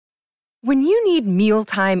When you need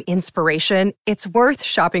mealtime inspiration, it's worth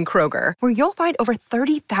shopping Kroger, where you'll find over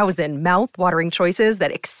 30,000 mouth-watering choices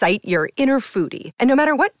that excite your inner foodie. And no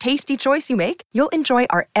matter what tasty choice you make, you'll enjoy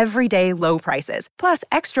our everyday low prices, plus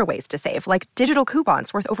extra ways to save, like digital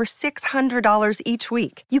coupons worth over $600 each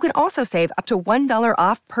week. You can also save up to $1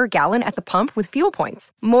 off per gallon at the pump with fuel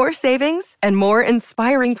points. More savings and more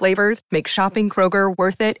inspiring flavors make shopping Kroger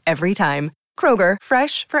worth it every time. Kroger,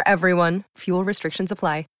 fresh for everyone. Fuel restrictions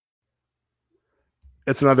apply.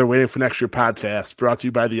 It's another Waiting for Next Year podcast brought to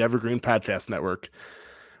you by the Evergreen Podcast Network.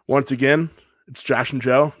 Once again, it's Josh and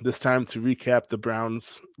Joe, this time to recap the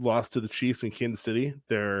Browns' loss to the Chiefs in Kansas City.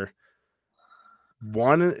 They're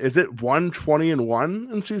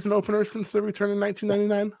 120-1 in season opener since their return in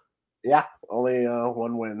 1999? Yeah, only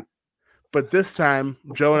one win. But this time,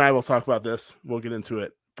 Joe and I will talk about this. We'll get into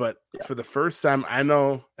it. But for the first time, I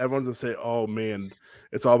know everyone's going to say, oh, man,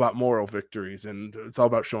 it's all about moral victories and it's all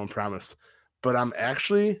about showing promise. But I'm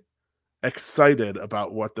actually excited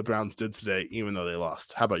about what the Browns did today, even though they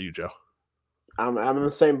lost. How about you, Joe? I'm in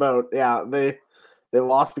the same boat. Yeah, they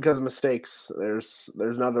lost because of mistakes. There's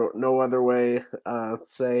no other way to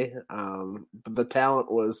say. But the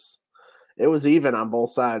talent was even on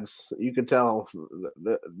both sides. You could tell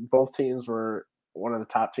both teams were one of the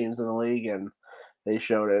top teams in the league, and they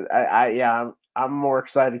showed it. I'm more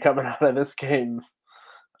excited coming out of this game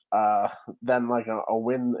than like a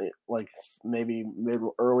win, like maybe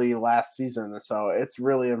early last season. So it's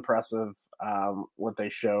really impressive what they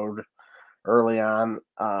showed early on.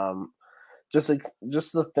 Just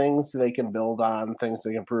the things they can build on, things they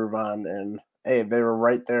can improve on, and hey, they were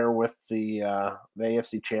right there with the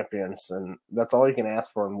AFC champions, and that's all you can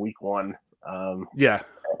ask for in week one. Yeah.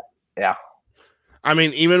 I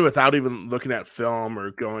mean, even without even looking at film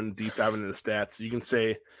or going deep dive into the stats, you can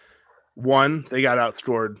say, one, they got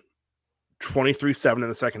outscored 23-7 in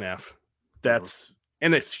the second half. That's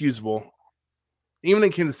inexcusable. Even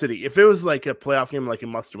in Kansas City, if it was like a playoff game, like a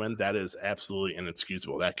must-win, that is absolutely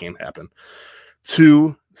inexcusable. That can't happen.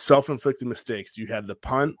 Two, self-inflicted mistakes. You had the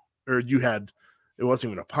punt, it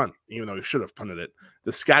wasn't even a punt, even though he should have punted it.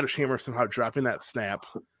 The Scottish Hammer somehow dropping that snap.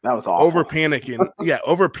 That was awful. Over panicking,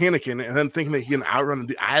 and then thinking that he can outrun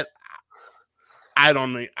the. I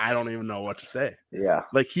don't even know what to say. Yeah,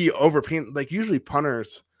 like he overpanicked. Like usually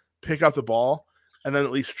punters pick up the ball and then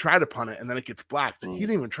at least try to punt it, and then it gets blocked. He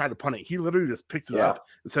didn't even try to punt it. He literally just picked it up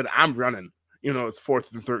and said, "I'm running." It's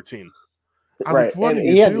 4th and 13. Right, like, what and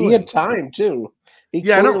he had time too. He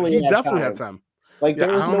definitely had time. Like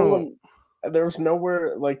there was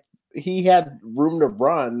nowhere like he had room to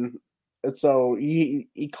run, and so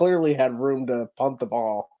he clearly had room to punt the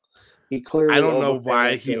ball. He clearly. I don't know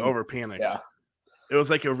why he over panicked. Yeah. It was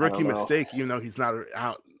like a rookie mistake, even though he's not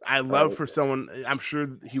out. I love for someone. I'm sure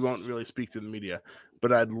he won't really speak to the media,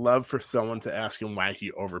 but I'd love for someone to ask him why he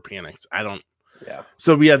over panicked. I don't. Yeah.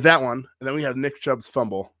 So we had that one, and then we have Nick Chubb's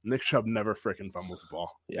fumble. Nick Chubb never freaking fumbles the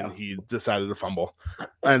ball. Yeah. And he decided to fumble.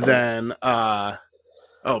 And then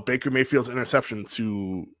Baker Mayfield's interception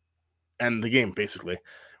to end the game, basically,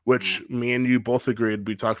 which me and you both agreed.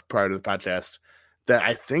 We talked prior to the podcast that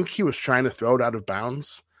I think he was trying to throw it out of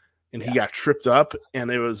bounds, and he got tripped up, and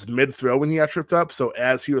it was mid-throw when he got tripped up. So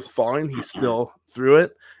as he was falling, he still threw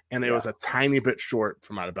it, and it was a tiny bit short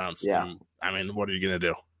from out of bounds. Yeah. And, I mean, what are you going to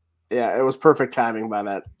do? Yeah, it was perfect timing by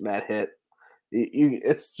that hit.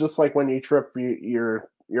 It's just like when you trip, your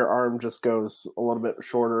arm just goes a little bit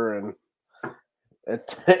shorter, and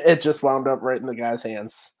it just wound up right in the guy's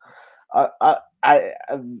hands.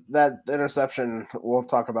 That interception, we'll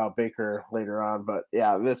talk about Baker later on, but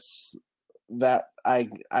yeah, I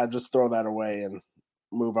just throw that away and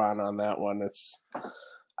move on that one.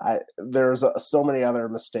 There's so many other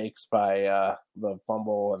mistakes by the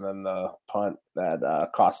fumble and then the punt that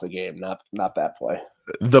cost the game, not that play.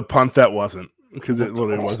 The punt that wasn't, because it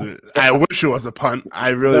literally wasn't. I wish it was a punt. I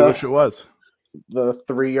really wish it was. The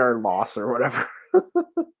 3-yard loss or whatever.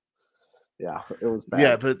 Yeah, it was bad.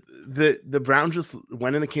 Yeah, but the Browns just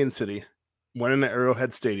went into Kansas City, went into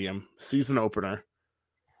Arrowhead Stadium, season opener.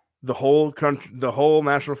 The whole country, the whole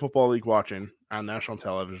National Football League watching on national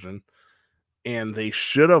television, and they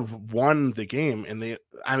should have won the game. And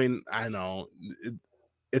I know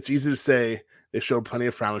it's easy to say they showed plenty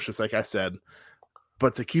of promise, just like I said,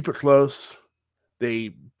 but to keep it close,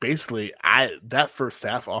 they basically that first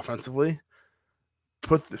half offensively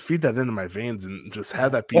feed that into my veins and just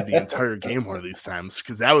have that be the entire game one of these times,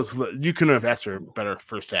 because you couldn't have asked for a better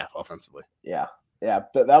first half offensively. Yeah,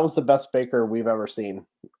 but that was the best Baker we've ever seen.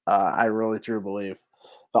 I really truly believe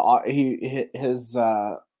his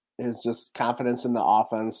just confidence in the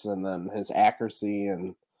offense, and then his accuracy,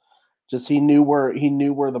 and just he knew where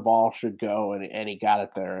the ball should go, and he got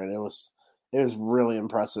it there, and it was really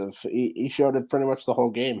impressive. He showed it pretty much the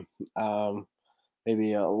whole game.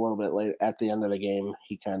 Maybe a little bit late at the end of the game,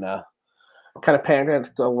 he kind of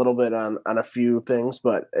panicked a little bit on a few things,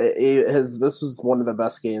 but this was one of the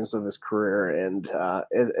best games of his career, and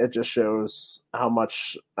it just shows how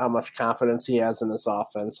much confidence he has in this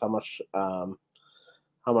offense,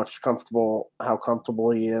 how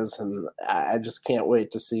comfortable he is, and I just can't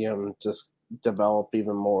wait to see him just develop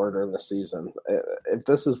even more during the season. If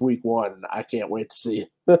this is week 1, I can't wait to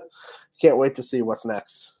see what's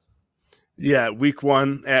next. Yeah, week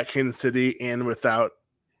 1 at Kansas City, and without,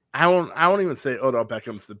 I won't even say Odell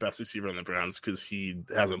Beckham's the best receiver in the Browns because he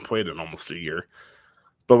hasn't played in almost a year.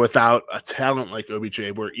 But without a talent like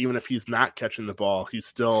OBJ, where even if he's not catching the ball, he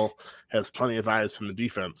still has plenty of eyes from the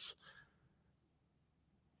defense.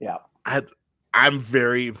 Yeah, I'm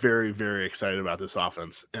very, very, very excited about this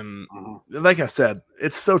offense. And like I said,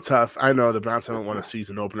 it's so tough. I know the Browns haven't won a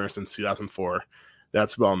season opener since 2004.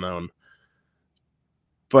 That's well known.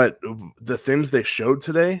 But the things they showed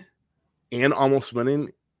today and almost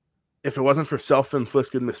winning, if it wasn't for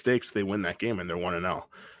self-inflicted mistakes, they win that game and they're 1-0.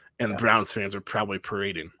 And Browns fans are probably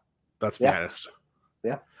parading. Let's be honest.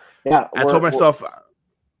 Yeah. I told myself.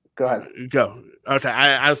 Go ahead. Go. Okay.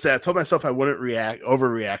 I told myself I wouldn't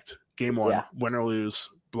overreact. Game 1, win or lose,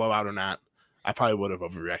 blowout or not. I probably would have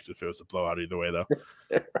overreacted if it was a blowout either way, though.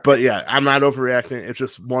 But yeah, I'm not overreacting. It's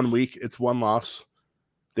just 1 week. It's 1 loss.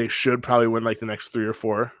 They should probably win like the next 3 or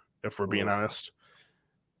 4, if we're being honest.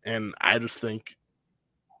 And I just think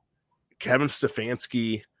Kevin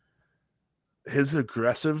Stefanski, his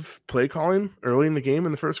aggressive play calling early in the game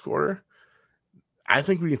in the first quarter, I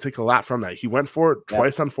think we can take a lot from that. He went for it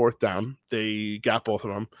twice on 4th down. They got both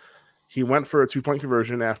of them. He went for a 2-point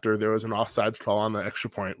conversion after there was an offsides call on the extra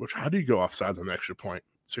point, which how do you go offsides on the extra point?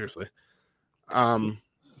 Seriously.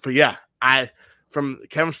 But yeah, from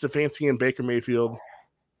Kevin Stefanski and Baker Mayfield,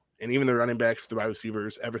 and even the running backs, the wide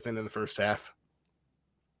receivers, everything in the first half,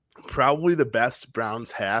 probably the best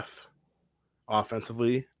Browns half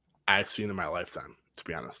offensively I've seen in my lifetime, to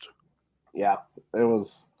be honest. Yeah, it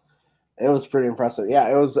was pretty impressive. Yeah,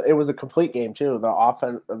 it was a complete game too. The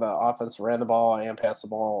offense ran the ball and passed the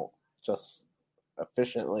ball just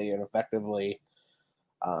efficiently and effectively.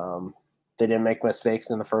 They didn't make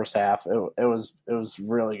mistakes in the first half. It was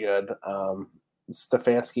really good.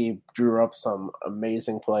 Stefanski drew up some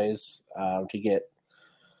amazing plays to get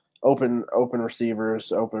open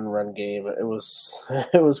receivers, open run game. It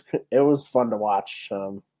was fun to watch.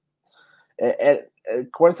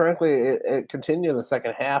 Quite frankly, it continued in the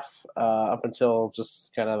second half up until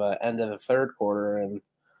just kind of the end of the third quarter, and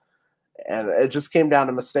it just came down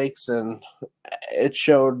to mistakes, and it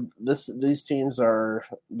showed these teams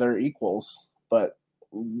they're equals, but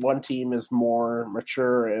one team is more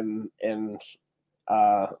mature and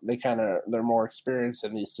they're more experienced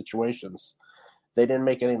in these situations. They didn't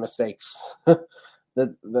make any mistakes.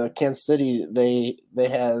 The Kansas City, they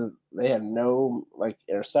had no like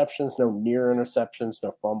interceptions, no near interceptions,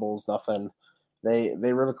 no fumbles, nothing.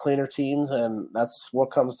 They were the cleaner teams, and that's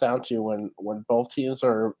what comes down to when both teams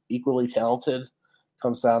are equally talented. It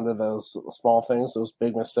comes down to those small things, those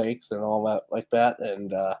big mistakes, and all that like that.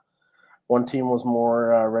 And one team was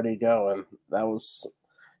more ready to go, and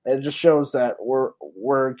it just shows that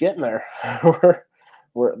we're getting there.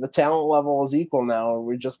 We're the talent level is equal now.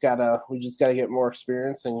 We just gotta get more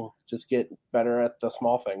experience and just get better at the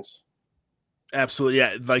small things. Absolutely,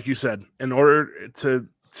 yeah. Like you said, in order to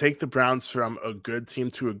take the Browns from a good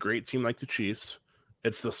team to a great team like the Chiefs,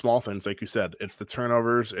 it's the small things, like you said. It's the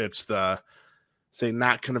turnovers. It's the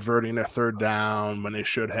not converting a 3rd down when they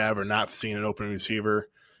should have, or not seeing an open receiver.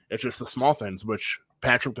 It's just the small things, which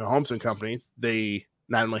Patrick Mahomes and company, they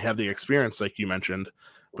not only have the experience like you mentioned,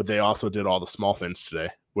 but they also did all the small things today,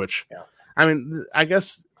 which, I mean, I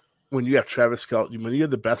guess when you have Travis Kelce, when you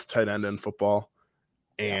have the best tight end in football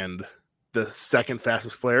and the second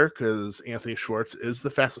fastest player, because Anthony Schwartz is the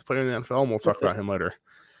fastest player in the NFL, and we'll talk about him later.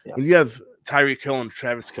 Yeah. When you have Tyreek Hill and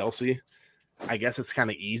Travis Kelce, I guess it's kind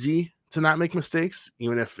of easy to not make mistakes,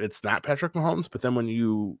 even if it's not Patrick Mahomes. But then when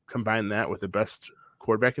you combine that with the best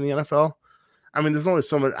quarterback in the NFL, I mean, there's only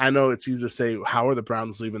so much. I know it's easy to say, how are the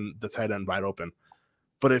Browns leaving the tight end wide open?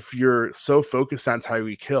 But if you're so focused on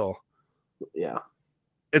Tyreek Hill,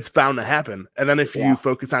 it's bound to happen. And then if you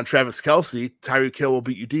focus on Travis Kelce, Tyreek Hill will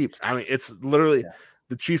beat you deep. I mean, it's literally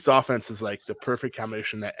the Chiefs' offense is like the perfect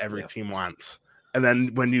combination that every team wants. And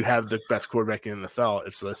then when you have the best quarterback in the NFL,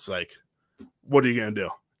 it's just like, what are you going to do?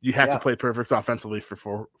 You have to play perfect offensively for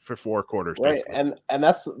four quarters, right? basically. And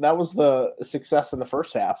that was the success in the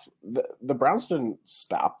first half. The Browns didn't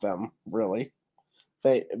stop them really.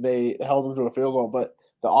 They held them to a field goal, but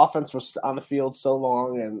the offense was on the field so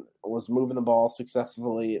long and was moving the ball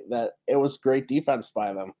successfully that it was great defense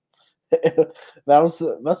by them.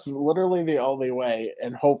 That's literally the only way,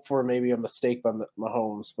 and hope for maybe a mistake by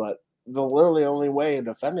Mahomes, but the literally only way of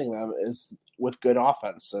defending them is with good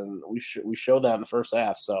offense, and we showed that in the first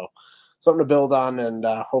half. So something to build on, and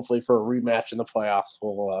hopefully for a rematch in the playoffs,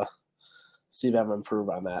 we'll see them improve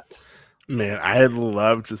on that. Man, I'd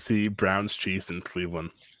love to see Browns Chiefs in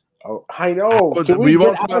Cleveland. Oh, I know. Can we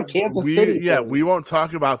get out of Kansas City? Yeah, we won't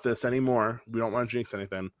talk about this anymore. We don't want to jinx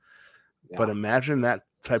anything. Yeah. But imagine that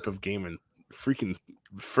type of game in freaking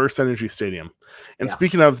First Energy Stadium. And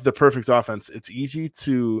speaking of the perfect offense, it's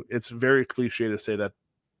very cliche to say that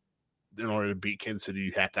in order to beat Kansas City,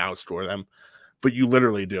 you have to outscore them. But you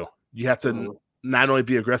literally do. You have to not only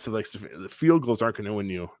be aggressive, like the field goals aren't going to win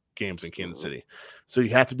you games in Kansas City. So you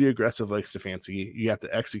have to be aggressive like Stefanski. You have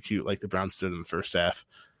to execute like the Browns did in the first half.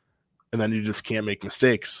 And then you just can't make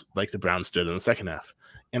mistakes like the Browns did in the second half.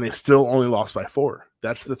 And they still only lost by 4.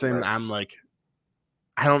 That's the thing. Right. I'm like,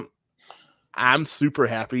 I'm super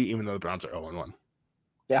happy, even though the Browns are 0-1.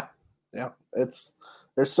 Yeah.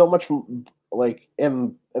 There's so much, like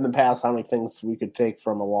in the past, how many things we could take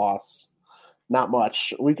from a loss. Not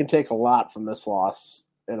much. We can take a lot from this loss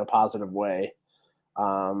in a positive way.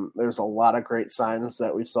 There's a lot of great signs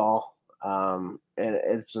that we saw. And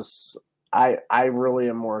it just, I really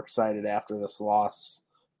am more excited after this loss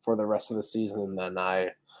for the rest of the season than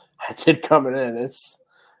I did coming in. It's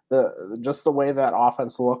just the way that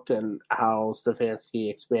offense looked and how Stefanski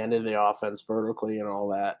expanded the offense vertically and all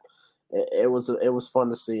that. It was fun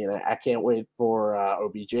to see, and I can't wait for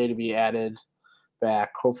OBJ to be added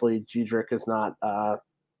back. Hopefully, Jedrick is not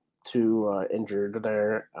too injured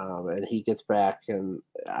there, and he gets back. And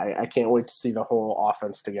I can't wait to see the whole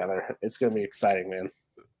offense together. It's going to be exciting, man.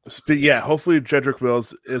 Yeah, hopefully Jedrick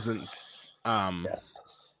Wills isn't. Yes.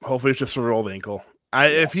 Hopefully it's just a rolled ankle.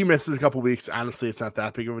 If he misses a couple weeks, honestly, it's not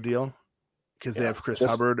that big of a deal because they have Chris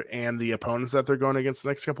Hubbard and the opponents that they're going against the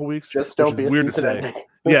next couple weeks. Just don't be weird to say.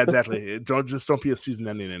 Yeah, exactly. Don't be a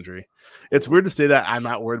season-ending injury. It's weird to say that. I'm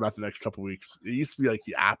not worried about the next couple weeks. It used to be like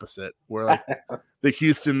the opposite, where like the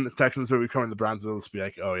Houston Texans would be coming, the Browns will just be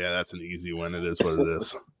like, "Oh yeah, that's an easy win. It is what it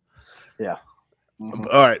is." Yeah. Mm-hmm.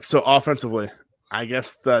 All right. So offensively, I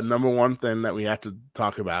guess the number one thing that we have to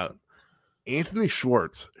talk about, Anthony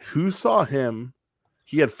Schwartz. Who saw him?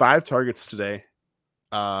 He had 5 targets today.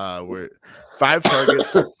 5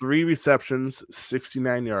 targets, 3 receptions,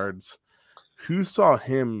 69 yards. Who saw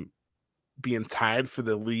him being tied for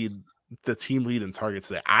the team lead in targets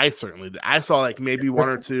today? I certainly did. I saw like maybe 1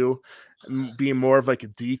 or 2 being more of like a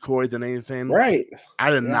decoy than anything. Right. I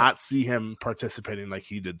did not see him participating like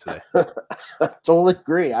he did today. Totally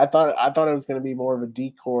agree. I thought it was going to be more of a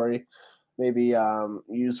decoy, maybe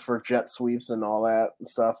used for jet sweeps and all that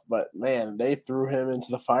stuff. But man, they threw him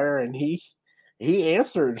into the fire, and he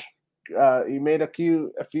answered. He made a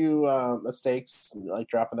few mistakes, like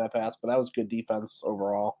dropping that pass, but that was good defense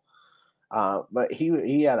overall. But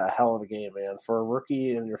he had a hell of a game, man. For a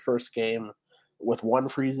rookie in your first game with 1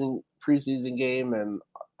 preseason game and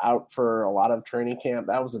out for a lot of training camp,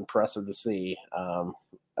 that was impressive to see.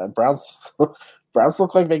 Browns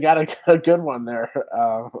look like they got a good one there.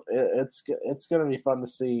 It's going to be fun to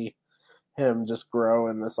see him just grow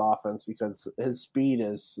in this offense because his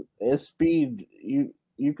speed.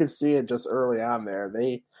 You could see it just early on there.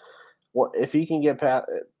 If he can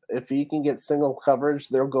get single coverage,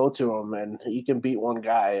 they'll go to him and he can beat one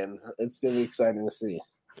guy, and it's going to be exciting to see.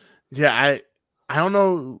 Yeah, I don't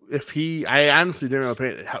know if I honestly didn't really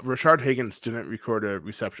pay. Rashard Higgins didn't record a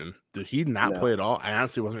reception. Did he not play at all? I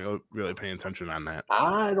honestly wasn't really paying attention on that.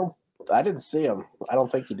 I didn't see him. I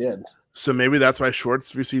don't think he did. So maybe that's why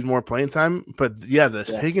Schwartz received more playing time. But yeah,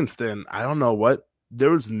 Higgins thing, I don't know what.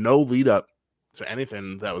 There was no lead up to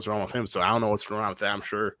anything that was wrong with him. So I don't know what's wrong with that. I'm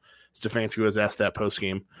sure Stefanski was asked that post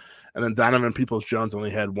game. And then Donovan Peoples-Jones only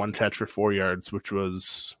had 1 catch for 4 yards, which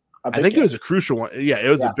was, I think it was a crucial one. Yeah, it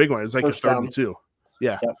was a big one. It was like a 3rd and 2.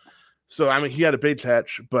 Yeah. Yep. So, I mean, he had a big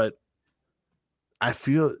catch, but I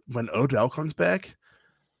feel when Odell comes back,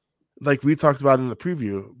 like we talked about in the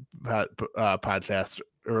preview podcast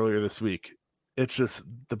earlier this week, it's just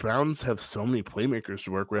the Browns have so many playmakers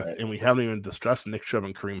to work with, and we haven't even discussed Nick Chubb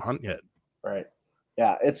and Kareem Hunt yet. Right.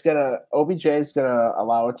 Yeah, OBJ is gonna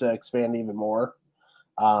allow it to expand even more.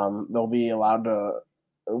 They'll be allowed to.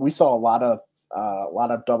 We saw a lot of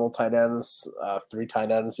double tight ends, 3 tight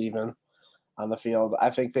ends even on the field. I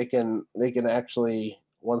think they can actually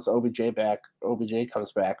once OBJ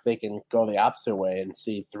comes back, they can go the opposite way and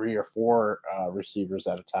see 3 or 4 receivers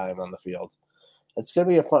at a time on the field. It's gonna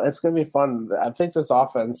be fun. I think this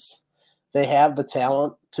offense, they have the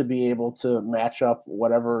talent to be able to match up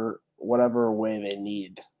whatever way they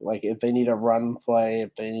need. Like if they need a run play,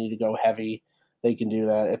 if they need to go heavy, they can do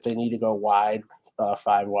that. If they need to go wide,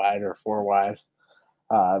 5 wide or 4 wide,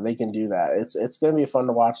 they can do that. It's going to be fun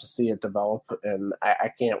to watch to see it develop, and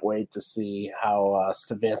I can't wait to see how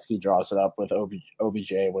Stefanski draws it up with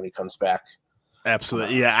OBJ when he comes back.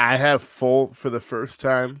 Absolutely. Yeah, I have for the first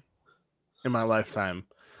time in my lifetime,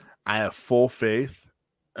 I have full faith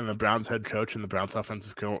in the Browns head coach and the Browns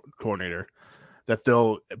offensive coordinator that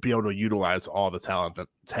they'll be able to utilize all the talent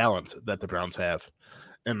that the Browns have.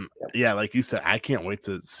 And yeah, like you said, I can't wait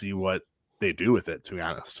to see what they do with it, to be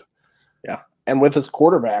honest. Yeah. And with his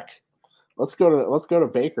quarterback, let's go to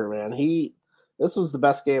Baker, man. This was the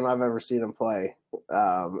best game I've ever seen him play. In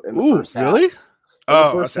the first half. Really?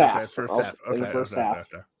 First half. In the first half.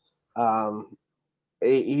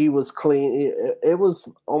 He was clean. It was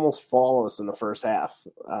almost flawless in the first half.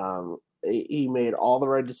 He made all the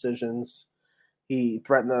right decisions. He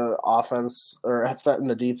threatened the offense or threatened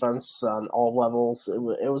the defense on all levels.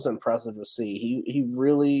 It was impressive to see. He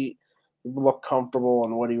really looked comfortable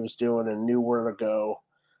in what he was doing and knew where to go.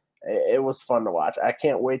 It was fun to watch. I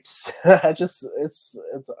can't wait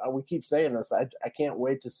to we keep saying this. I can't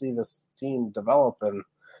wait to see this team develop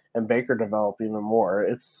and Baker develop even more.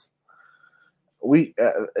 It's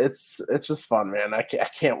just fun, man. I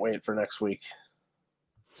can't wait for next week.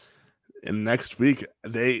 And next week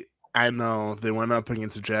I know they went up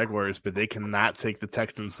against the Jaguars, but they cannot take the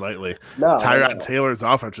Texans lightly. No, Tyrod Taylor's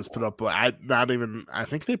offense just put up I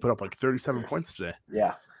think they put up like 37 points today.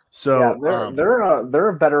 Yeah. So they're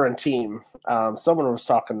a veteran team. Someone was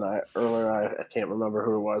talking earlier. I can't remember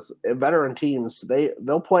who it was. Veteran teams,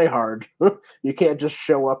 they'll play hard. You can't just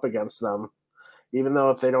show up against them, even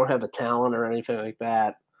though if they don't have the talent or anything like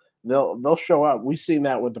that. They'll show up. We've seen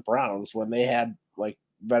that with the Browns when they had like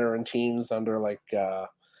veteran teams under like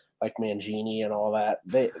Mangini and all that.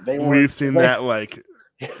 We've seen that like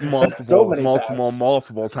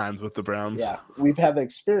multiple times with the Browns. Yeah, we've had the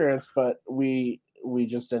experience, but we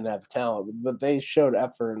just didn't have the talent. But they showed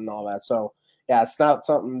effort and all that. So yeah, it's not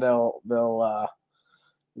something they'll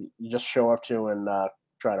just show up to and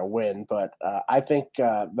try to win. But I think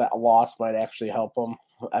that loss might actually help them.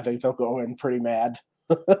 I think they'll go in pretty mad.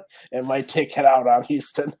 It might take it out on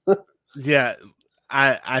Houston. Yeah.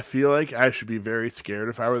 I feel like I should be very scared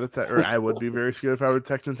if I were I would be very scared if I were the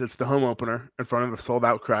Texans. It's the home opener in front of a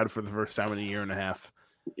sold-out crowd for the first time in a year and a half.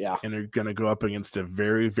 Yeah. And they're going to go up against a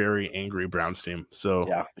very, very angry Browns team. So,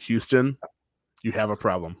 yeah. Houston, you have a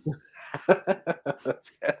problem.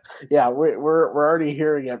 Yeah, we're already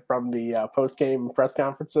hearing it from the post-game press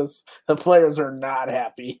conferences. The players are not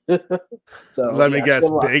happy. So let me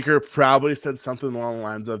guess, Baker probably said something along the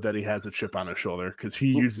lines of that he has a chip on his shoulder because he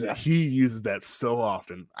uses that so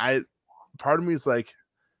often. Part of me is like,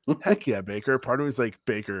 heck yeah, Baker. Part of me is like,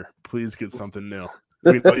 Baker, please get something new.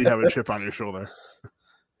 We know you have a chip on your shoulder.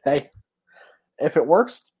 Hey, if it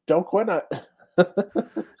works, don't quit it.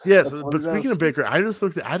 Yes, but speaking of Baker, I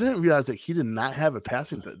didn't realize that he did not have a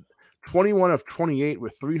passing 21 of 28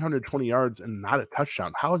 with 320 yards and not a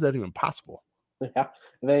touchdown. How is that even possible? Yeah,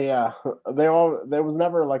 there was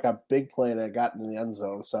never like a big play that got in the end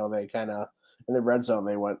zone, so they kind of in the red zone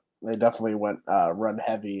they definitely went run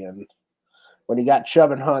heavy, and when you got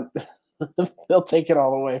Chubb and Hunt, they'll take it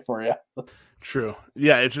all the way for you. True.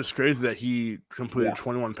 Yeah, it's just crazy that he completed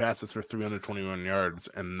 21 passes for 321 yards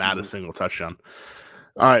and not a single touchdown.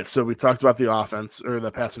 All right, so we talked about the offense, or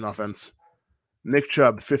the passing offense. Nick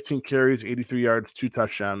Chubb, 15 carries, 83 yards, 2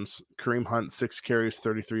 touchdowns. Kareem Hunt, 6 carries,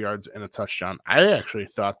 33 yards, and a touchdown. I actually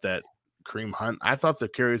thought that I thought the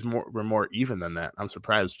carries were more even than that. I'm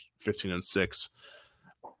surprised, 15 and 6.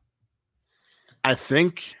 I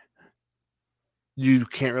think you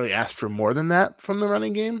can't really ask for more than that from the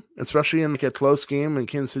running game, especially in like a close game in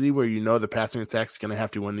Kansas City where you know the passing attack is going to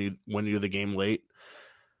have to win you the game late.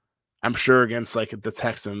 I'm sure against like the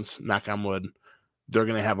Texans, knock on wood, they're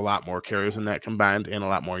going to have a lot more carries in that combined and a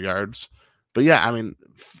lot more yards. But yeah, I mean,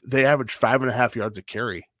 they average 5.5 yards a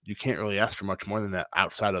carry. You can't really ask for much more than that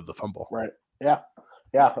outside of the fumble. Right. Yeah.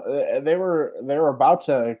 Yeah. They were about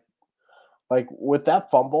to, like, with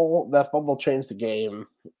that fumble changed the game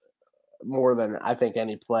more than I think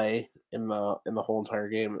any play in the whole entire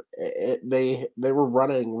game. They were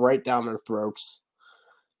running right down their throats.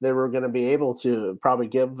 They were going to be able to probably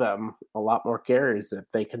give them a lot more carries if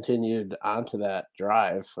they continued onto that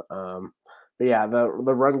drive. But yeah, the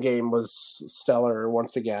run game was stellar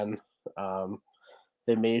once again.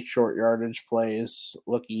 They made short yardage plays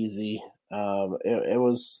look easy. It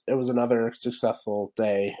was another successful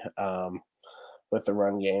day with the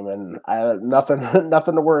run game, and nothing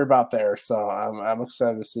nothing to worry about there. So I'm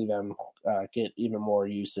excited to see them get even more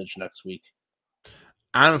usage next week.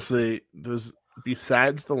 Honestly,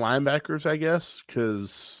 besides the linebackers, I guess,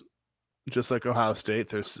 because just like Ohio State,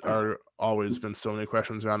 there's are always been so many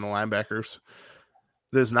questions around the linebackers.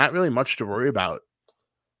 There's not really much to worry about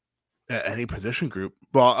at any position group.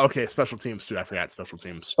 Well, okay, special teams too. I forgot special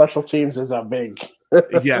teams. Special teams is a big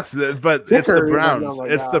yes, but it's the Browns.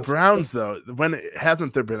 It's the Browns, though. When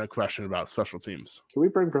hasn't there been a question about special teams? Can we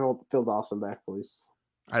bring Phil Dawson back, please?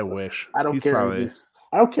 I wish. I don't care.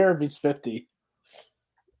 I don't care if he's 50.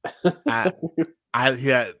 I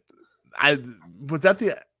was that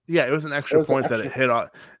the it was an extra point that it hit off.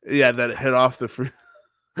 Yeah, that it hit off the free.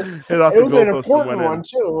 It was an important one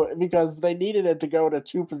too, because they needed it to go to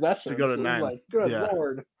 2 possessions. To go to 9. Like, good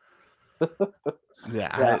Lord.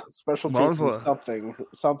 Special teams is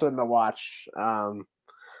something to watch.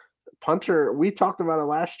 Punter, we talked about it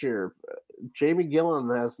last year. Jamie Gillen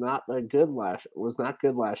was not good last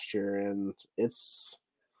year, and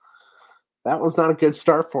that was not a good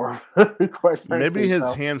start for him. Quite frankly, maybe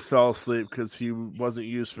his hands fell asleep because he wasn't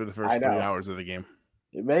used for the first 3 hours of the game.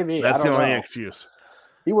 Maybe that's the only excuse.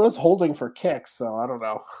 He was holding for kicks, so I don't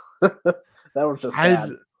know. That was just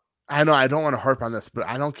bad. I know I don't want to harp on this, but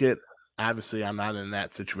I don't get. Obviously, I'm not in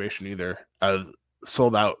that situation either. A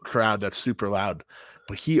sold out crowd that's super loud,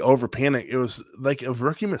 but he over panicked. It was like a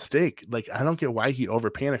rookie mistake. Like, I don't get why he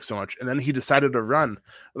over panicked so much. And then he decided to run.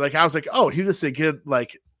 Like, I was like, oh, he just said get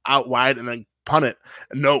like out wide and then punt it.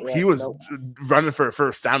 No, he was running for a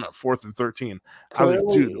first down at 4th and 13. Clearly, I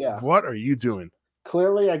was like, dude, what are you doing?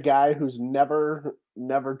 Clearly a guy who's never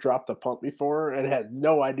dropped a punt before and had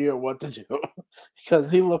no idea what to do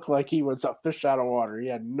because he looked like he was a fish out of water. He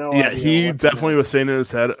had no idea. Yeah, he definitely was saying in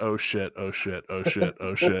his head, oh shit, oh shit, oh shit,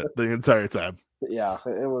 oh shit, the entire time. Yeah,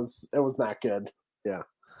 it was not good. Yeah.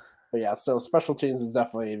 But yeah, so special teams is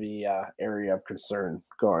definitely the area of concern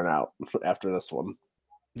going out after this one.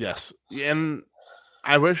 Yes. And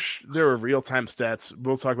I wish there were real-time stats.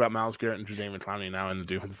 We'll talk about Myles Garrett and Jadeveon Clowney now in the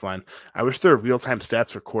defensive line. I wish there were real-time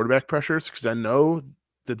stats for quarterback pressures because I know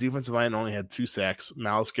the defensive line only had 2 sacks.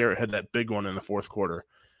 Myles Garrett had that big one in the 4th quarter.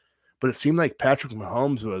 But it seemed like Patrick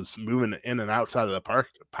Mahomes was moving in and outside of the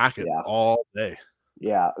pocket all day.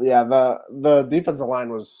 Yeah. The defensive line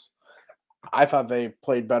was – I thought they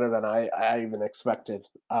played better than I even expected.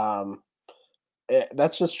 That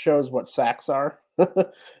just shows what sacks are.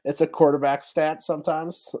 It's a quarterback stat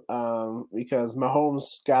sometimes because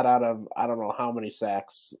Mahomes got out of I don't know how many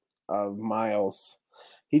sacks of Myles.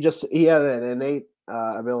 He had an innate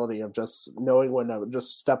ability of just knowing when to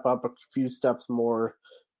just step up a few steps more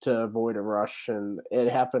to avoid a rush, and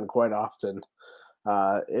it happened quite often.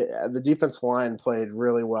 The defensive line played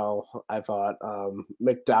really well, I thought.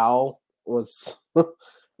 McDowell was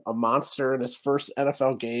a monster in his first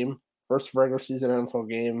NFL game. First regular season NFL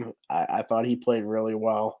game, I thought he played really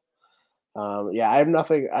well. I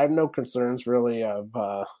have no concerns really of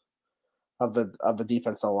the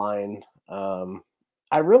defensive line. I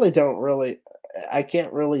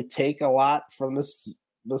can't really take a lot from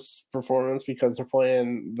this performance because they're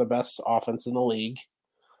playing the best offense in the league,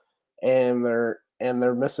 and they're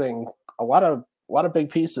missing a lot of big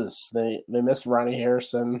pieces. They missed Ronnie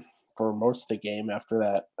Harrison for most of the game after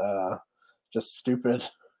that just stupid.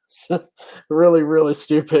 Really, really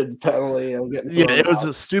stupid penalty. It was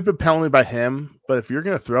a stupid penalty by him. But if you're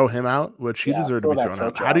going to throw him out, which he deserved to be thrown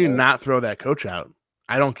out, how do you not throw that coach out?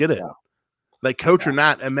 I don't get it. Yeah. Like, coach or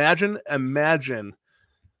not, imagine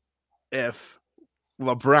if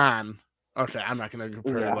LeBron. Okay, I'm not going to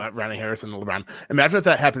compare Ronnie Harrison to LeBron. Imagine if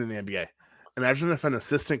that happened in the NBA. Imagine if an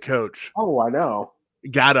assistant coach. Oh, I know.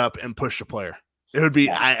 Got up and pushed a player. It would be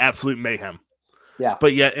absolute mayhem. Yeah,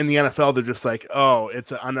 but yet in the NFL, they're just like, oh,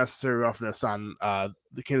 it's an unnecessary roughness on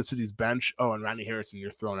the Kansas City's bench. Oh, and Ronnie Harrison,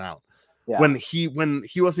 you're thrown out. Yeah. When he wasn't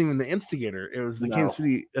even the instigator, it was the Kansas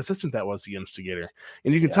City assistant that was the instigator,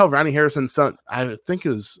 and you can tell Ronnie Harrison's son. I think it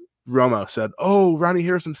was Romo said, "Oh, Ronnie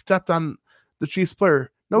Harrison stepped on the Chiefs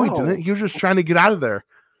player." No, he didn't. He was just trying to get out of there.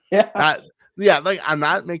 Yeah, like I'm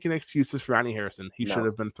not making excuses for Ronnie Harrison. He should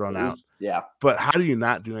have been thrown out. Yeah, but how do you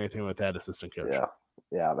not do anything with that assistant coach?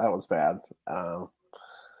 Yeah, that was bad.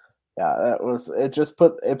 That was it. Just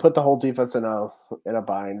put the whole defense in a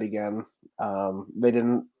bind again.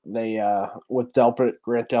 They with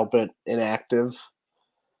Grant Delpit inactive,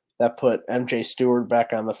 that put MJ Stewart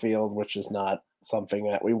back on the field, which is not something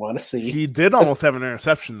that we want to see. He did almost have an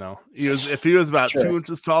interception, though. If he was about 2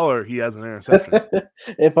 inches taller, he has an interception.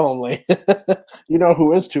 If only. You know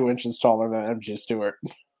who is 2 inches taller than MJ Stewart?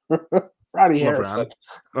 Ronnie Harrison.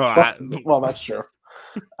 Well, that's true.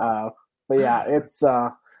 But yeah, it's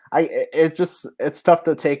tough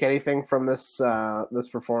to take anything from this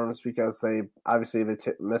performance because they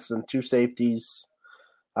missing 2 safeties.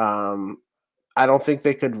 I don't think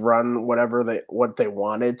they could run what they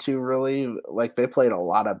wanted to really. Like they played a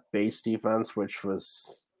lot of base defense, which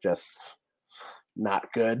was just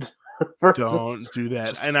not good. Don't do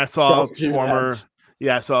that. And I saw a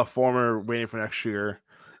former waiting for next year,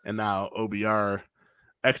 and now OBR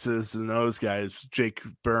X's and O's guys, Jake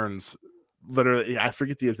Burns. Literally, I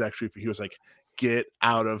forget the exact street, but he was like, "Get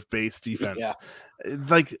out of base defense." Yeah.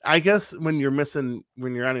 Like I guess when you're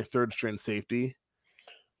on a third string safety.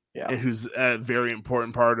 Yeah, who's a very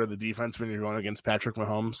important part of the defense when you're going against Patrick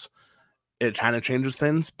Mahomes, it kind of changes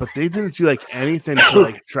things. But they didn't do like anything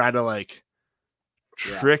to try to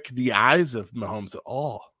trick the eyes of Mahomes at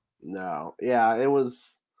all. No, yeah, it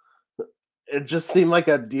just seemed like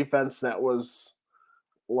a defense that was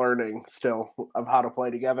learning still of how to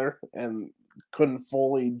play together and couldn't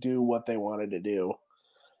fully do what they wanted to do.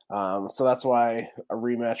 So that's why a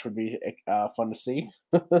rematch would be fun to see.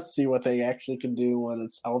 See what they actually can do when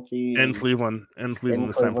it's healthy. In Cleveland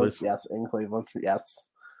this time, please. Yes, in Cleveland. Yes.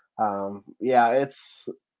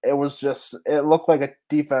 It looked like a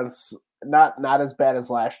defense not as bad as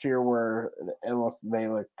last year where they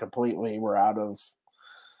completely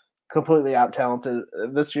out talented.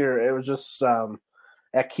 This year it was just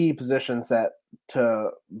at key positions that to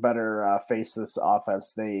better face this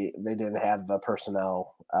offense, they didn't have the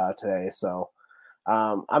personnel today. So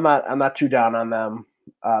I'm not too down on them.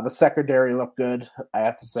 The secondary looked good, I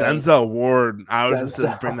have to say. Denzel Ward, I was just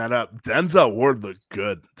going to bring that up. Denzel Ward looked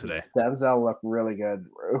good today. Denzel looked really good.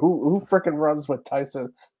 Who freaking runs with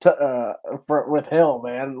Tyson with Hill,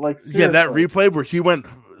 man? Like seriously. Yeah, that replay where he went.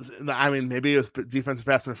 I mean, maybe it was defensive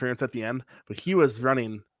pass interference at the end, but he was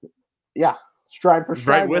running. Yeah. Stride for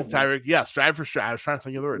stride. Right with Tyreek. Yeah, stride for stride. I was trying to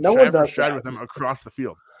think of the word. No stride one for stride with him across the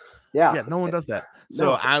field. Yeah. Yeah, no one does that.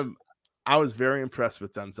 So I was very impressed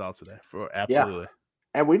with Denzel today. Absolutely. Yeah.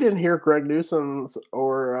 And we didn't hear Greg Newsom's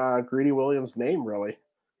or Greedy Williams' name really.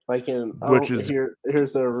 Like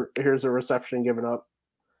here's a reception given up.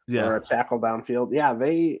 Yeah. Or a tackle downfield. Yeah,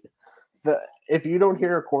 if you don't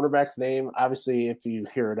hear a quarterback's name, obviously if you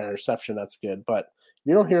hear an interception, that's good. But if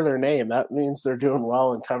you don't hear their name, that means they're doing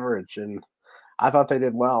well in coverage. And I thought they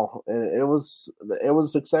did well. It was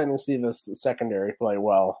exciting to see this secondary play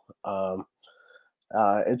well.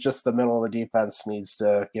 It's just the middle of the defense needs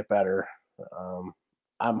to get better.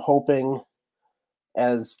 I'm hoping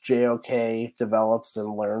as JOK develops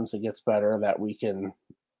and learns and gets better that we can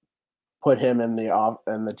put him in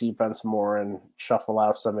the defense more and shuffle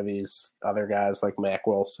out some of these other guys like Mac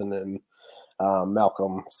Wilson and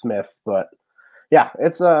Malcolm Smith. But yeah,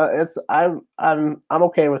 I'm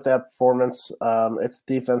okay with that performance. It's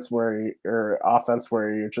defense or offense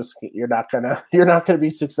where you're not gonna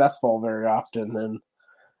be successful very often, and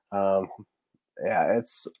I'm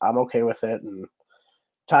okay with it. And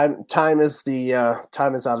time is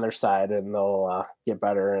on their side, and they'll get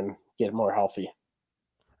better and get more healthy.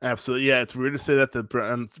 Absolutely, yeah. It's weird to say that the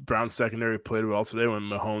Browns secondary played well today when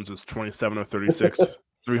Mahomes was 27 of 36,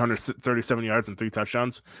 337 yards and 3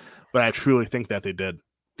 touchdowns. But I truly think that they did.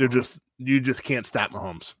 You just can't stop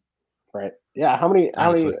Mahomes. Right. Yeah. How many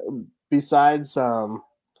besides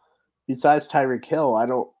Tyreek Hill, I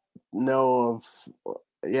don't know of.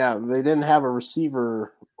 Yeah, they didn't have a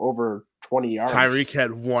receiver over 20 yards. Tyreek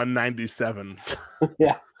had 197.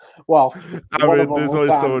 Yeah. Well, there's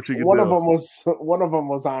only so much you can do. One of them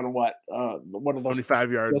was on what? One of the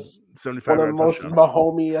 75 yards. 75 one yards. Of the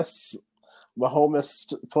most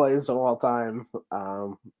Mahomes plays of all time.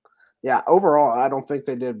 Yeah, overall, I don't think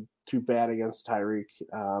they did too bad against Tyreek.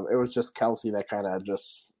 It was just Kelsey that kind of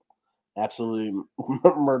just absolutely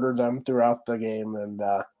murdered them throughout the game, and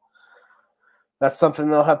that's something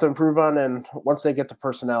they'll have to improve on. And once they get the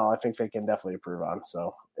personnel, I think they can definitely improve on.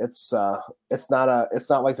 So it's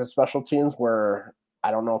not like the special teams where I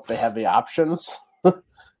don't know if they have the options.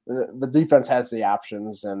 The defense has the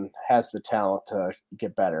options and has the talent to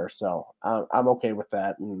get better. So I'm okay with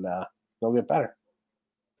that, and they'll get better.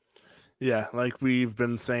 Yeah, like we've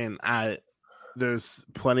been saying, there's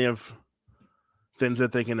plenty of things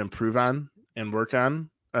that they can improve on and work on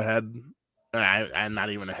ahead. And not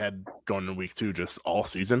even ahead going to week 2, just all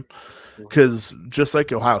season. Because just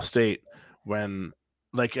like Ohio State,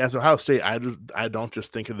 as Ohio State, I don't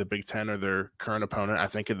just think of the Big Ten or their current opponent. I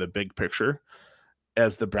think of the big picture.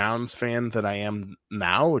 as the Browns fan that I am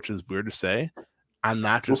now, which is weird to say, I'm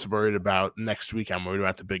not just worried about next week. I'm worried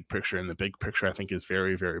about the big picture, and the big picture I think is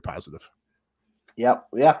very, very positive. Yep.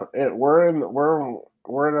 Yeah. We're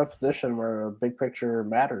in a position where the big picture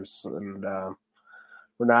matters, and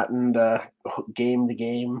we're not in the game to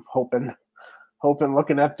game hoping,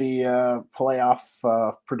 looking at the playoff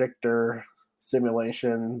predictor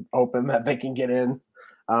simulation, hoping that they can get in.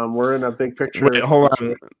 We're in a big picture. Wait, hold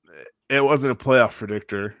on. It wasn't a playoff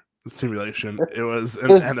predictor simulation. It was an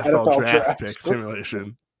NFL draft pick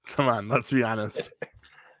simulation. Come on, let's be honest.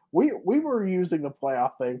 We were using the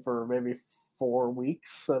playoff thing for maybe 4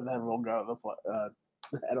 weeks, and then we'll go to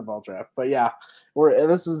the NFL draft. But yeah,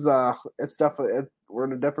 it's definitely we're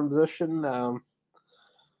in a different position.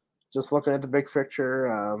 Just looking at the big picture,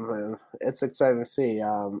 and it's exciting to see.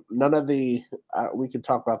 None of the we could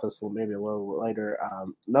talk about this maybe a little later.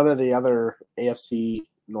 None of the other AFC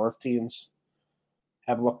North teams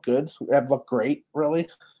have looked good. Have looked great, really.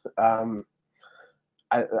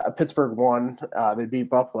 Pittsburgh won. They beat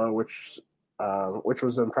Buffalo, which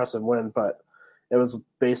was an impressive win, but it was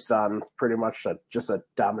based on pretty much just a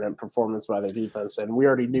dominant performance by their defense, and we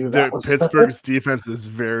already knew that. Pittsburgh's defense is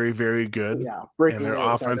very, very good. Yeah, and their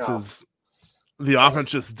offense is the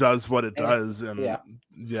offense just does what it does, and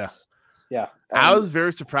yeah. I was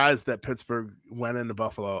very surprised that Pittsburgh went into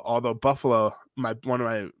Buffalo. Although Buffalo, one of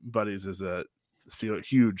my buddies is a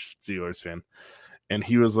huge Steelers fan, and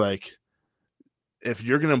he was like, "If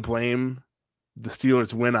you're gonna blame the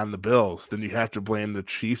Steelers win on the Bills, then you have to blame the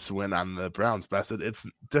Chiefs win on the Browns." But I said, it's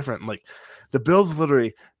different. Like the Bills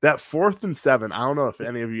literally, that 4th and 7, I don't know if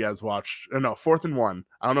any of you guys watched, or no, 4th and 1.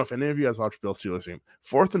 I don't know if any of you guys watched Bill Steelers game.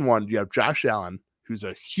 4th and 1, you have Josh Allen, who's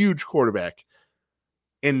a huge quarterback,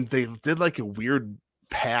 and they did like a weird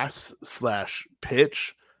pass /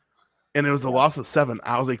 pitch, and it was the loss of 7.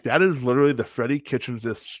 I was like, that is literally the Freddie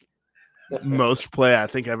Kitchens' most play I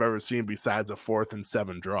think I've ever seen besides a 4th and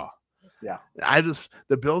 7 draw. Yeah,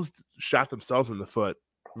 the Bills shot themselves in the foot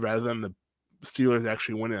rather than the Steelers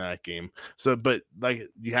actually winning that game. So, but like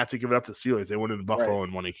you have to give it up to the Steelers. They went into Buffalo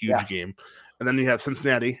and won a huge game, and then you have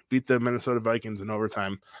Cincinnati beat the Minnesota Vikings in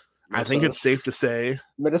overtime. I think it's safe to say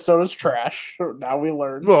Minnesota's trash. Now we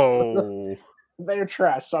learned. Whoa, they're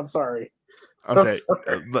trash. I'm sorry. Okay,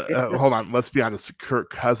 hold on. Let's be honest.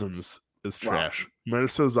 Kirk Cousins is trash. Wow.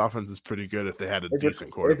 Minnesota's offense is pretty good if they had a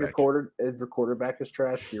decent quarterback. If your quarterback is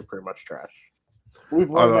trash, you're pretty much trash.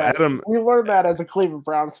 We've learned that as a Cleveland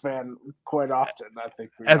Browns fan quite often. I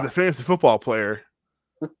think as a fantasy football player,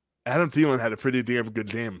 Adam Thielen had a pretty damn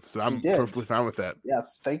good game, so I'm perfectly fine with that.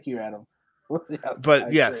 Yes, thank you, Adam. Yes,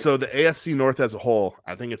 but yeah, so the AFC North as a whole,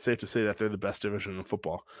 I think it's safe to say that they're the best division in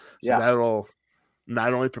football. So that'll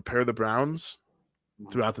not only prepare the Browns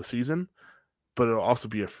throughout the season, but it'll also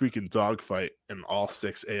be a freaking dogfight in all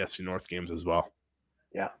 6 AFC North games as well.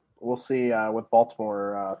 Yeah, we'll see with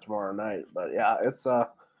Baltimore tomorrow night. But yeah, it's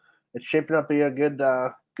shaping up to be a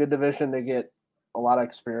good division to get a lot of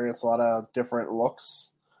experience, a lot of different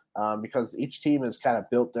looks, because each team is kind of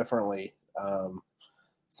built differently.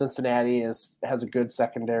 Cincinnati has a good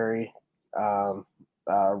secondary,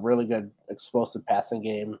 really good explosive passing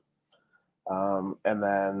game, and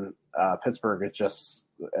then Pittsburgh is just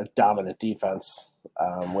a dominant defense.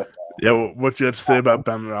 What you have to say about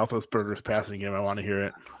Ben Roethlisberger's passing game? I want to hear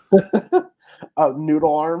it.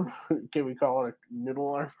 Noodle arm. Can we call it a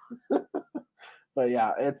noodle arm? But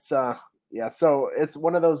yeah, it's So it's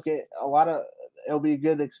one of those games. It'll be a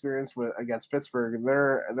good experience against Pittsburgh.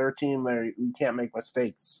 They're a team where you can't make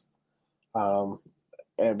mistakes, and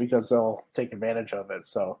because they'll take advantage of it.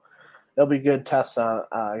 So it'll be good tests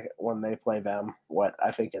when they play them. What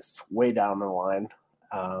I think is way down the line.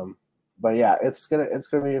 But yeah, it's gonna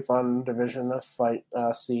be a fun division to fight.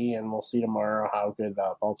 And we'll see tomorrow how good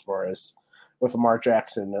Baltimore is with Lamar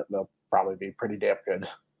Jackson. They'll probably be pretty damn good.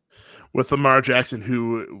 With Lamar Jackson,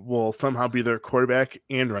 who will somehow be their quarterback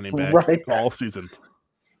and running back all season.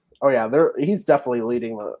 Oh yeah, he's definitely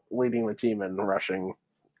leading the team in rushing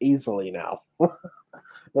easily now.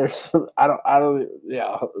 Le'Veon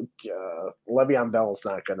Bell is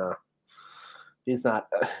not gonna.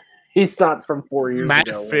 He's not from 4 years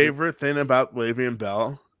ago. My favorite thing about Le'Veon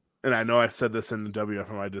Bell, and I know I said this in the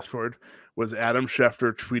WFNY Discord, was Adam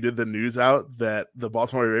Schefter tweeted the news out that the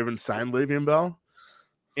Baltimore Ravens signed Le'Veon Bell.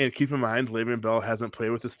 And keep in mind, Le'Veon Bell hasn't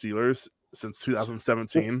played with the Steelers since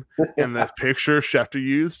 2017. And the picture Schefter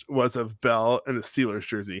used was of Bell in a Steelers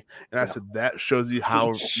jersey. And I said, that shows you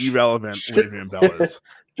how irrelevant Le'Veon Bell is.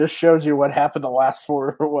 Just shows you what happened the last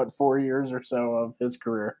 4 years or so of his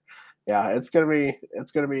career. Yeah, it's gonna be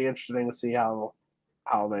interesting to see how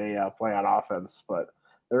they play on offense. But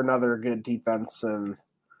another good defense, and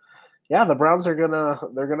yeah, the Browns they're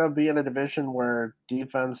gonna be in a division where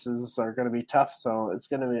defenses are gonna be tough. So it's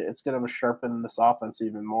gonna sharpen this offense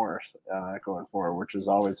even more going forward, which is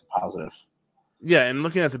always a positive. Yeah, and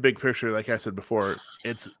looking at the big picture, like I said before,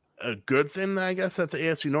 it's a good thing, I guess, that the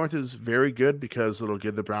AFC North is very good because it'll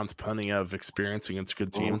give the Browns plenty of experience against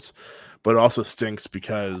good teams, but it also stinks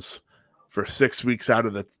because for 6 games out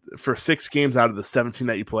of the 17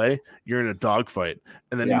 that you play, you're in a dogfight,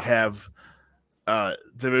 and then you have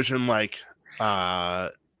division like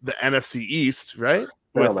the NFC East, right?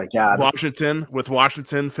 Oh my God,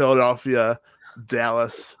 Washington, Philadelphia,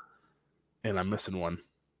 Dallas, and I'm missing one.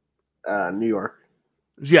 New York.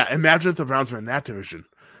 Yeah, imagine if the Browns were in that division.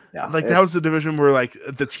 Yeah, like that was the division where like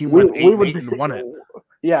the team went 8-8 and won it.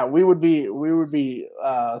 Yeah, we would be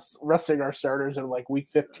resting our starters in like week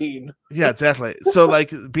 15. Yeah, exactly. So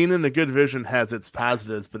like being in a good division has its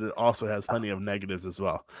positives, but it also has plenty of negatives as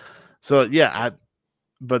well. So yeah,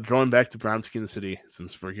 but going back to Browns Kansas City,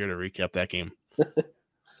 since we're here to recap that game,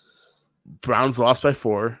 Browns lost by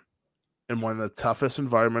 4 in one of the toughest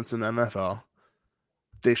environments in the NFL.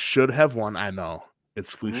 They should have won. I know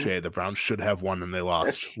it's cliche. The Browns should have won and they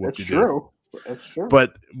lost. It's true. It's true.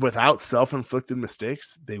 But without self-inflicted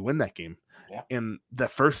mistakes, they win that game. Yeah. In the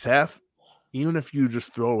first half, even if you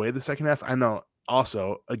just throw away the second half, I know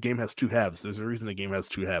also a game has 2 halves. There's a reason a game has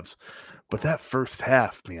 2 halves. But that first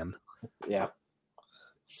half, man. Yeah.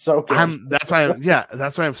 So good. That's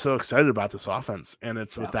why I'm so excited about this offense. And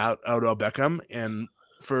it's without Odell Beckham. And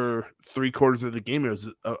for 3/4 of the game, it was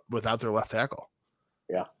without their left tackle.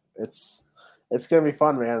 Yeah. It's gonna be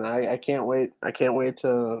fun, man. I can't wait. I can't wait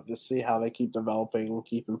to just see how they keep developing,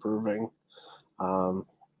 keep improving.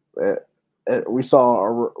 We saw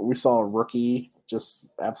a rookie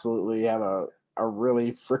just absolutely have a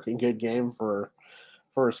really freaking good game for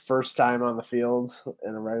his first time on the field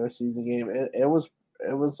in a regular season game. It was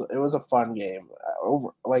a fun game.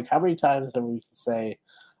 Like how many times have we say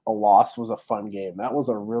a loss was a fun game? That was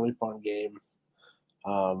a really fun game.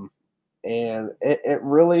 And it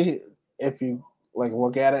really, if you like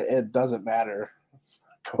look at it, it doesn't matter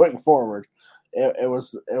going forward. It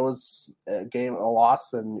was a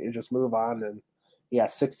loss, and you just move on. And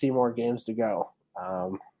 16 more games to go.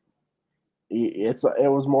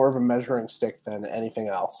 It was more of a measuring stick than anything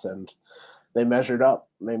else, and they measured up.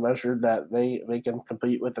 They measured that they can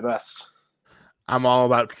compete with the best. I'm all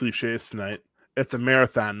about cliches tonight. It's a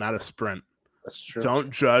marathon, not a sprint. That's true.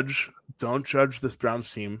 Don't judge this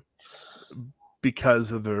Browns team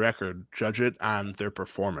because of the record. Judge it on their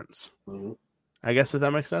performance. Mm-hmm. I guess if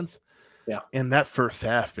that makes sense. Yeah. In that first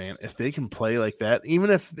half, man, if they can play like that, even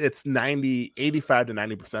if it's 85 to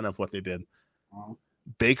 90% of what they did,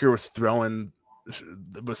 Baker was threading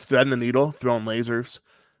the needle, throwing lasers.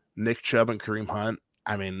 Nick Chubb and Kareem Hunt.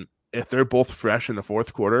 I mean, if they're both fresh in the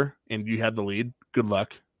fourth quarter and you had the lead, good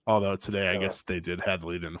luck. Although today, I guess they did have the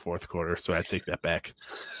lead in the fourth quarter, so I take that back.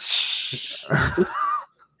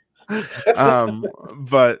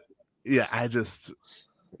 But yeah,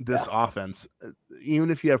 this offense, even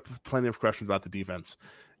if you have plenty of questions about the defense,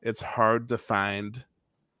 it's hard to find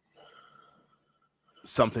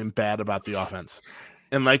something bad about the offense.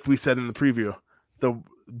 And like we said in the preview, the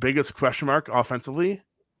biggest question mark offensively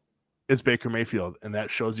is Baker Mayfield, and that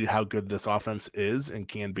shows you how good this offense is and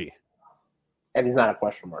can be. And he's not a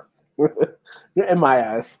question mark in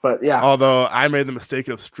my eyes, but yeah. Although I made the mistake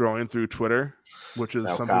of scrolling through Twitter, which is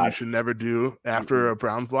something you should never do after a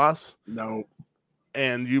Browns loss. No.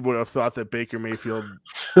 And you would have thought that Baker Mayfield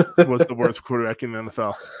was the worst quarterback in the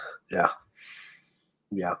NFL. Yeah.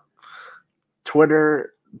 Yeah.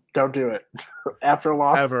 Twitter, don't do it. After a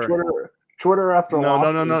loss, ever. Twitter after a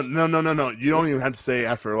loss. No. You don't even have to say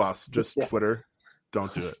after a loss. Just Twitter.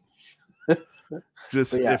 Don't do it.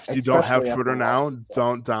 Just if you don't have Twitter now,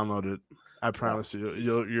 don't download it. I promise you,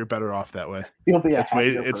 you're better off that way. You'll be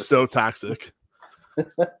it's so toxic.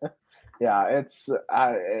 Yeah,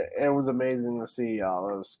 it was amazing to see all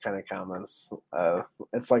those kind of comments.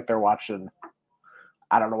 It's like they're watching.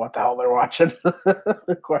 I don't know what the hell they're watching.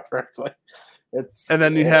 Quite frankly, and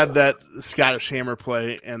then you had that Scottish Hammer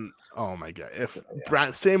play, and oh my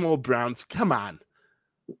god, same old Browns. Come on,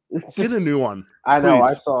 get a new one. I know.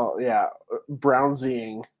 I saw. Yeah,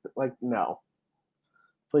 Brownsying. Like no,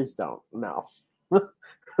 please don't. No.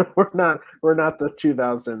 We're not the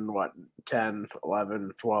 2010,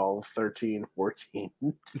 11, 12, 13, 14.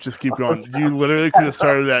 Just keep going. You literally could have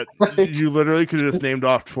started that. You literally could have just named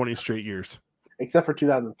off 20 straight years. Except for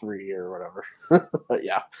 2003 or whatever. But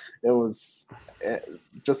yeah,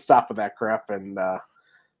 just stop with that crap. And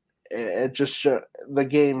it just the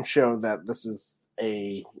game showed that this is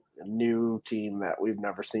a new team that we've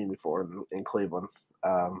never seen before in Cleveland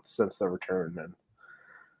since the return, and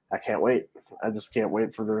I can't wait. I just can't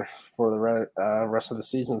wait for the rest of the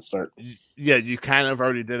season to start. Yeah, you kind of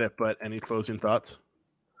already did it, but any closing thoughts?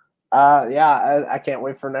 I can't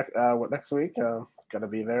wait for next week. Gonna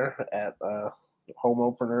be there at home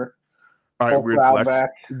opener. All right, weird flex.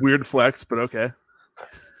 Back. Weird flex, but okay.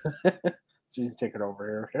 So you can take it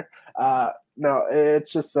over here. No,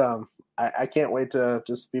 it's just I can't wait to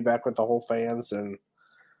just be back with the whole fans, and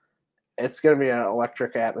it's gonna be an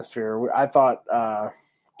electric atmosphere. I thought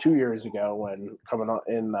 2 years ago when coming on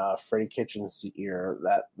in Freddie Kitchens' year,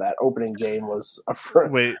 that opening game was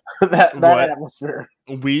that atmosphere.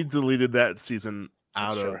 We deleted that season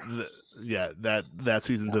out of that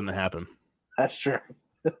season didn't happen. That's true.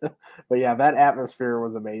 But yeah, that atmosphere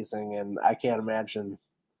was amazing, and I can't imagine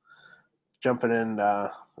jumping in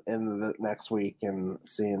the next week and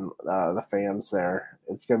seeing the fans there.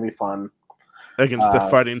 It's gonna be fun against the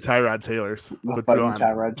fighting Tyrod Taylors.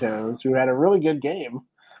 Tyrod Taylors, who had a really good game,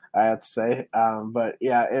 I have to say. But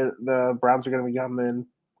yeah, the Browns are going to be coming in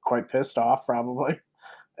quite pissed off probably.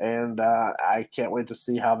 And I can't wait to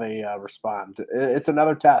see how they respond. It's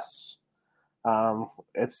another test.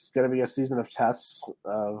 It's going to be a season of tests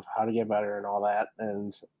of how to get better and all that,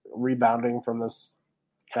 and rebounding from this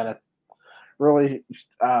kind of really,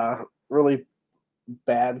 really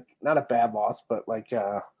bad, not a bad loss, but like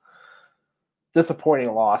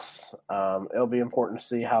disappointing loss. It'll be important to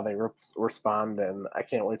see how they respond, and I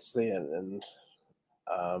can't wait to see it. And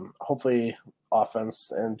hopefully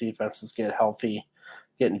offense and defenses get healthy,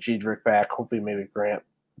 getting Jedrick back. Hopefully maybe Grant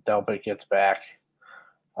Delpit gets back,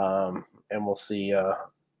 and we'll see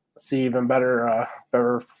even better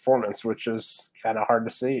performance, which is kind of hard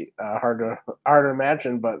to see, hard to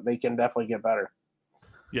imagine, but they can definitely get better.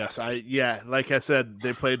 Yes, like I said,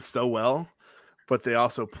 they played so well, but they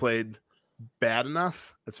also played bad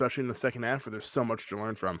enough, especially in the second half, where there's so much to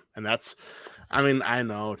learn from. And that's, I mean, I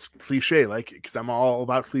know it's cliche, like, because I'm all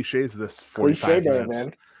about cliches this 45 minutes.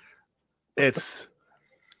 Man. It's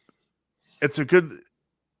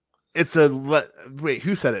wait,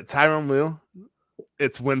 who said it? Tyronn Lue?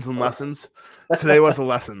 It's wins and lessons. Today was a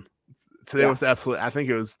lesson. Today was absolutely, I think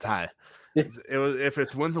it was Ty. It was, if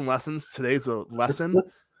it's wins and lessons, today's a lesson,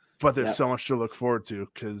 but there's so much to look forward to,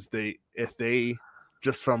 because if they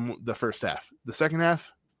just from the first half. The second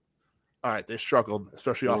half, all right, they struggled,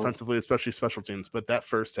 especially offensively, especially special teams. But that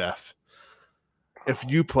first half, if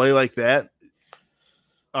you play like that,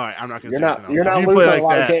 all right, I'm not going to say anything else. You're not losing a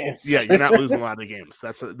lot of games. Yeah, you're not losing a lot of games.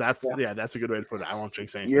 That's a good way to put it. I won't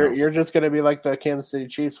jinx anything else. You're just going to be like the Kansas City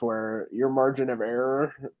Chiefs, where your margin of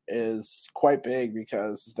error is quite big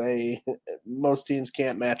because most teams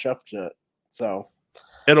can't match up to it. So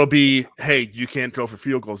it'll be, hey, you can't go for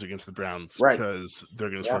field goals against the Browns because they're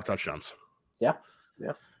going to score touchdowns. Yeah.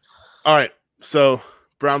 All right, so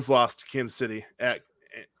Browns lost to Kansas City at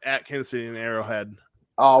Kansas City in Arrowhead.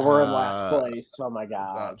 Oh, we're in last place. Oh, my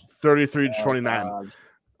God. 33-29.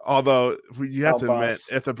 Although, you have to admit,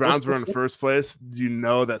 if the Browns were in first place, you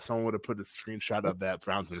know that someone would have put a screenshot of that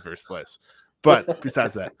Browns in first place. But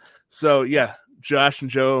besides that, so, yeah, Josh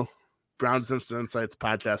and Joe, Browns Instant Insights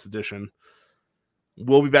Podcast Edition.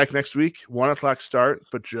 We'll be back next week, 1:00 start,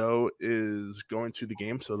 but Joe is going to the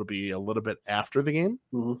game, so it'll be a little bit after the game.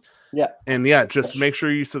 Mm-hmm. Yeah. And, just make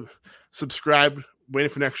sure you subscribe,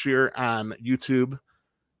 waiting for next year on YouTube.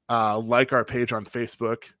 Like our page on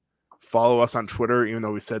Facebook, follow us on Twitter, even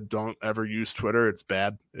though we said don't ever use Twitter. It's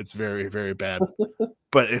bad. It's very, very bad.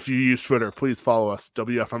 But if you use Twitter, please follow us,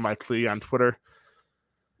 WFNY Clee on Twitter.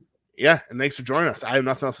 Yeah, and thanks for joining us. I have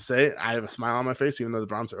nothing else to say. I have a smile on my face, even though the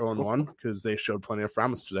Browns are 0-1, because they showed plenty of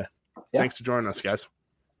promise today. Yeah. Thanks for joining us, guys.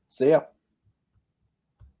 See ya.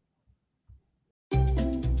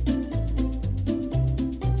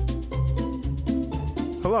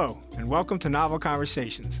 Hello, and welcome to Novel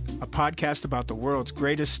Conversations, a podcast about the world's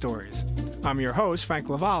greatest stories. I'm your host, Frank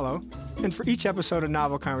Lavallo, and for each episode of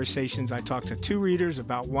Novel Conversations, I talk to two readers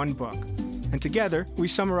about one book. And together, we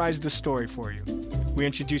summarize the story for you. We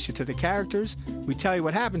introduce you to the characters, we tell you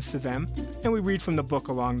what happens to them, and we read from the book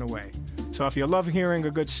along the way. So if you love hearing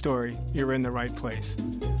a good story, you're in the right place.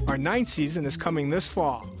 Our 9th season is coming this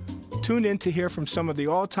fall. Tune in to hear from some of the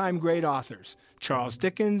all-time great authors, Charles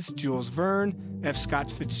Dickens, Jules Verne, F. Scott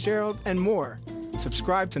Fitzgerald, and more.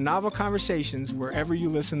 Subscribe to Novel Conversations wherever you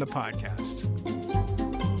listen to podcasts.